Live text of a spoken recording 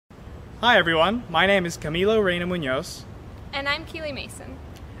Hi everyone, my name is Camilo Reina Munoz. And I'm Keely Mason.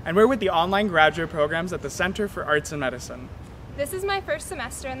 And we're with the online graduate programs at the Center for Arts and Medicine. This is my first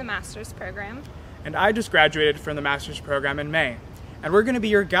semester in the master's program. And I just graduated from the master's program in May. And we're going to be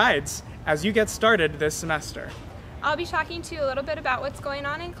your guides as you get started this semester. I'll be talking to you a little bit about what's going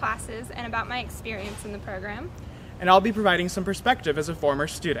on in classes and about my experience in the program. And I'll be providing some perspective as a former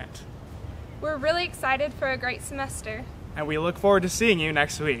student. We're really excited for a great semester. And we look forward to seeing you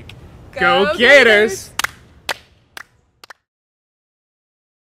next week. Go Gators!